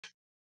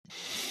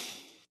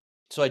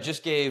So I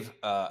just gave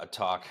a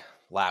talk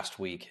last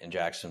week in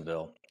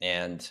Jacksonville,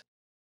 and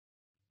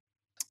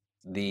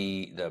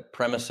the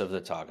premise of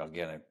the talk,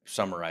 again, I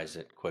summarize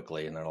it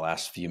quickly in the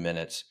last few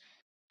minutes,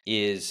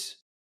 is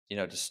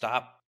to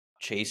stop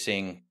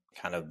chasing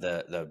kind of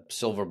the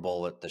silver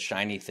bullet, the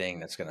shiny thing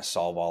that's going to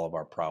solve all of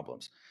our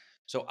problems.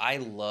 So I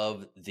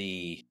love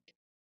the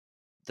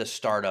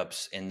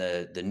startups and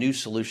the new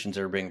solutions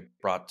that are being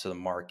brought to the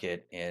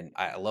market, and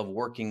I love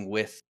working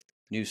with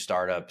new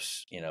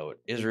startups.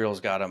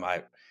 Israel's got them.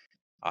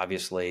 I've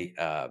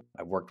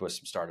worked with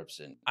some startups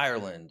in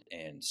Ireland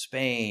and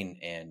Spain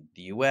and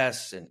the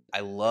US, and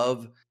I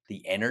love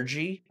the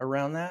energy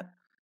around that.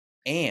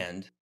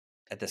 And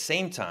at the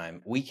same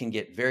time, we can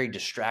get very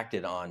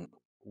distracted on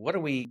what are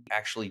we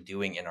actually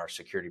doing in our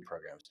security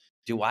programs?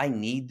 Do I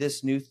need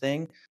this new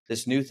thing?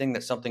 This new thing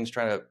that something's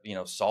trying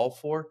to, solve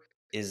for?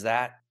 Is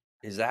that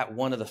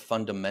one of the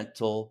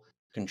fundamental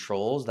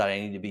controls that I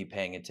need to be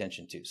paying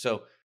attention to?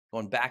 So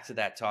going back to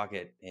that talk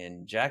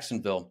in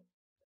Jacksonville,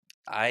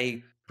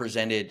 I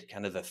presented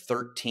kind of the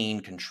 13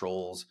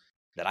 controls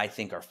that I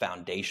think are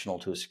foundational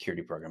to a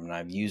security program. And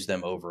I've used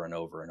them over and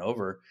over and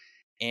over.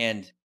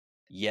 And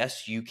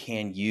yes, you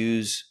can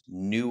use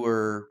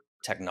newer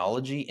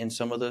technology in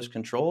some of those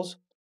controls.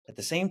 At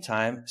the same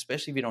time,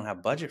 especially if you don't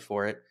have budget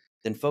for it,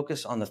 then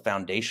focus on the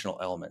foundational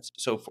elements.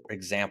 So for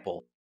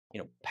example,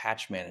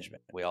 patch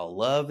management. We all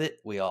love it.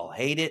 We all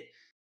hate it.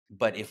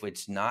 But if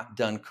it's not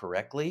done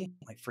correctly,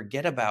 like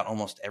forget about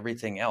almost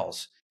everything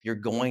else. You're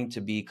going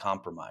to be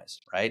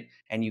compromised, right?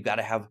 And you got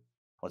to have,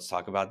 let's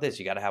talk about this.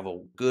 You got to have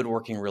a good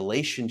working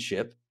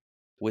relationship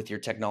with your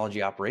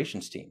technology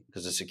operations team,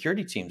 because the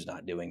security team's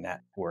not doing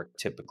that work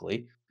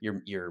typically.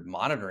 You're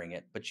monitoring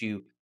it, but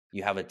you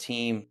have a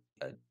team,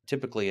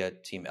 typically a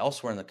team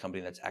elsewhere in the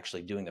company that's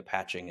actually doing the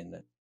patching and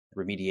the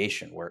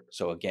remediation work.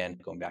 So again,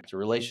 going back to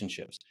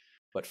relationships,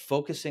 but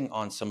focusing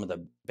on some of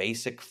the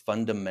basic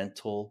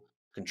fundamental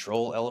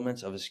control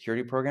elements of a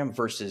security program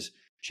versus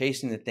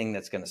chasing the thing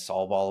that's going to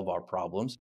solve all of our problems.